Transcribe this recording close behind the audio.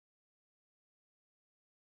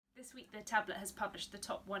This week the tablet has published the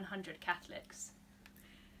top 100 Catholics.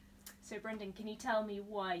 So Brendan, can you tell me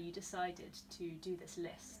why you decided to do this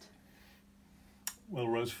list? Well,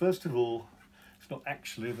 Rose, first of all, it's not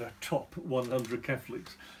actually the top 100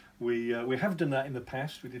 Catholics. We have done that in the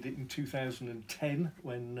past. We did it in 2010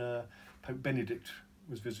 when Pope Benedict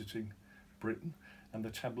was visiting Britain, and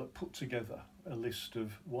the tablet put together a list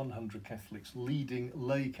of 100 Catholics, leading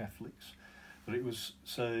lay Catholics. But it was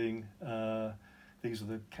saying these are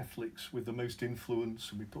the Catholics with the most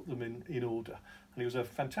influence, and we put them in order. And it was a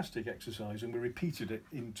fantastic exercise, and we repeated it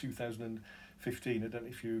in 2015. I don't know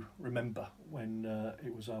if you remember, when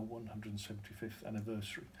it was our 175th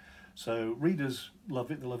anniversary. So readers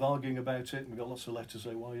love it. They love arguing about it, and we got lots of letters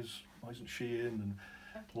saying, why isn't she in? And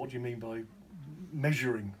what do you mean by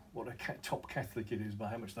measuring what a top Catholic it is by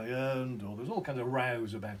how much they earned? Or there's all kinds of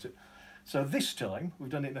rows about it. So this time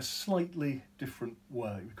we've done it in a slightly different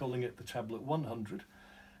way. We're calling it the Tablet 100,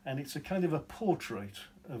 and it's a kind of a portrait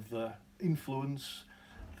of the influence,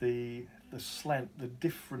 the slant, the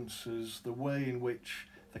differences, the way in which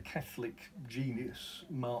the Catholic genius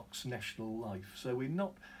marks national life. So we're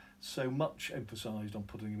not so much emphasised on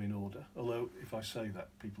putting them in order, although if I say that,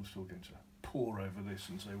 people are still going to pore over this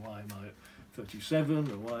and say, why am I at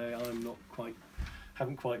 37, or why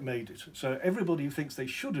haven't quite made it. So everybody who thinks they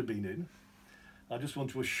should have been in, I just want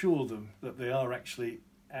to assure them that they are actually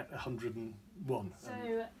at 101.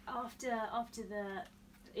 So after the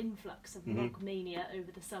influx of Mogg mania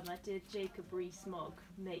over the summer, did Jacob Rees-Mogg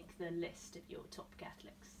make the list of your top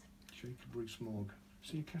Catholics? Jacob Rees-Mogg. Is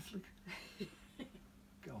he a Catholic?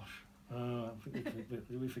 Gosh. I think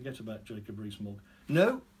we forget about Jacob Rees-Mogg.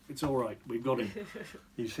 No, it's all right. We've got him.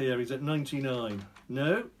 He's here. He's at 99.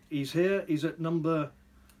 No, he's here. He's at number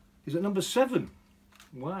 7.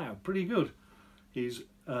 Wow, pretty good. He's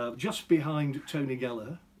just behind Tony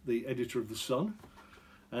Gallagher, the editor of The Sun,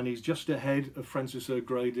 and he's just ahead of Francis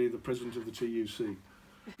O'Grady, the president of the TUC.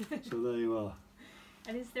 So there you are.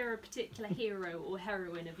 And is there a particular hero or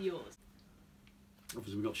heroine of yours?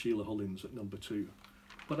 Obviously we've got Sheila Hollins at number 2.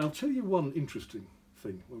 But I'll tell you one interesting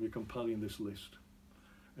thing when we're compiling this list.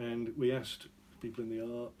 And we asked people in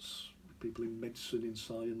the arts, people in medicine, in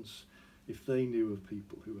science, if they knew of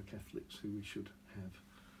people who were Catholics who we should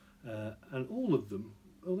have. And all of them,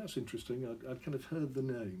 oh, that's interesting, I'd kind of heard the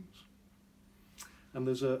names. And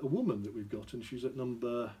there's a woman that we've got, and she's at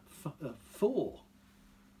number 4.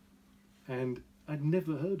 And I'd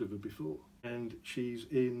never heard of her before. And she's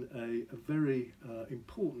in a very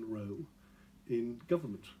important role in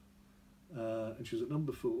government. And she's at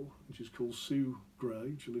number 4, and she's called Sue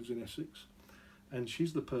Gray. She lives in Essex. And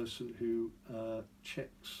she's the person who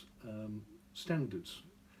checks standards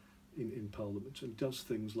in Parliament, and does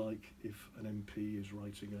things like, if an MP is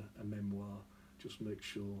writing a memoir, just make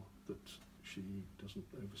sure that she doesn't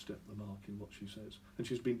overstep the mark in what she says. And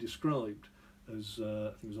she's been described as,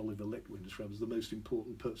 I think it was Oliver Letwin described as the most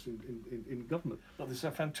important person in government. But there's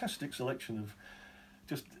a fantastic selection of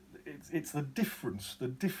just, it's the difference, the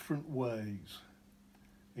different ways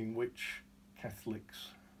in which Catholics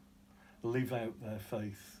live out their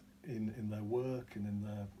faith in their work and in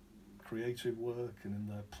their creative work and in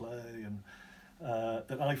their play, and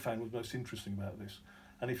that I found was most interesting about this.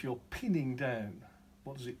 And if you're pinning down,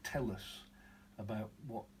 what does it tell us about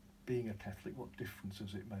what being a Catholic, what difference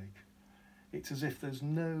does it make? It's as if there's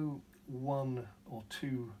no one or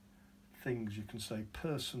two things you can say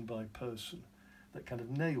person by person that kind of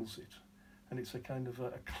nails it. And it's a kind of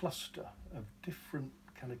a cluster of different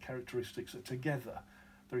kind of characteristics that together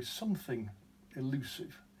there is something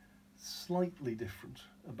elusive, slightly different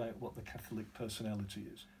about what the Catholic personality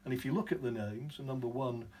is. And if you look at the names, and number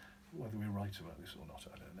 1, whether we're right about this or not,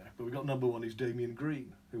 I don't know, but we've got number 1 is Damien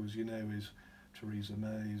Green, who, as you know, is Theresa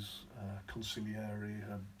May's consigliere,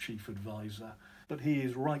 her chief advisor. But he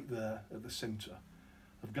is right there at the centre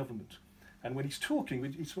of government. And when he's talking,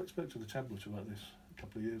 he spoke to the tablet about this a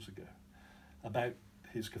couple of years ago, about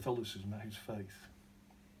his Catholicism, about his faith.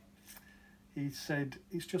 He said,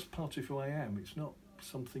 it's just part of who I am. It's not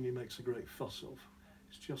something he makes a great fuss of.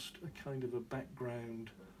 It's just a kind of a background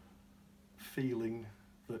feeling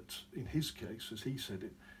that, in his case, as he said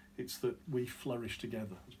it, it's that we flourish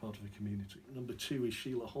together as part of a community. Number 2 is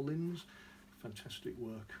Sheila Hollins, fantastic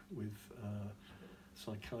work with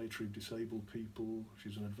psychiatry of disabled people.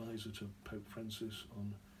 She's an advisor to Pope Francis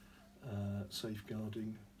on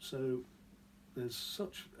safeguarding. So there's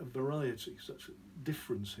such a variety, such a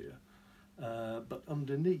difference here, but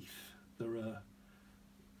underneath there are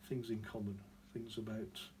things in common, things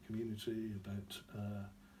about community, about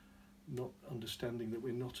not understanding that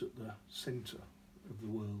we're not at the centre of the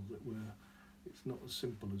world, that it's not as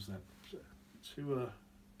simple as that. So,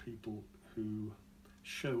 to people who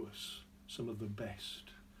show us some of the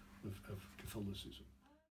best of Catholicism.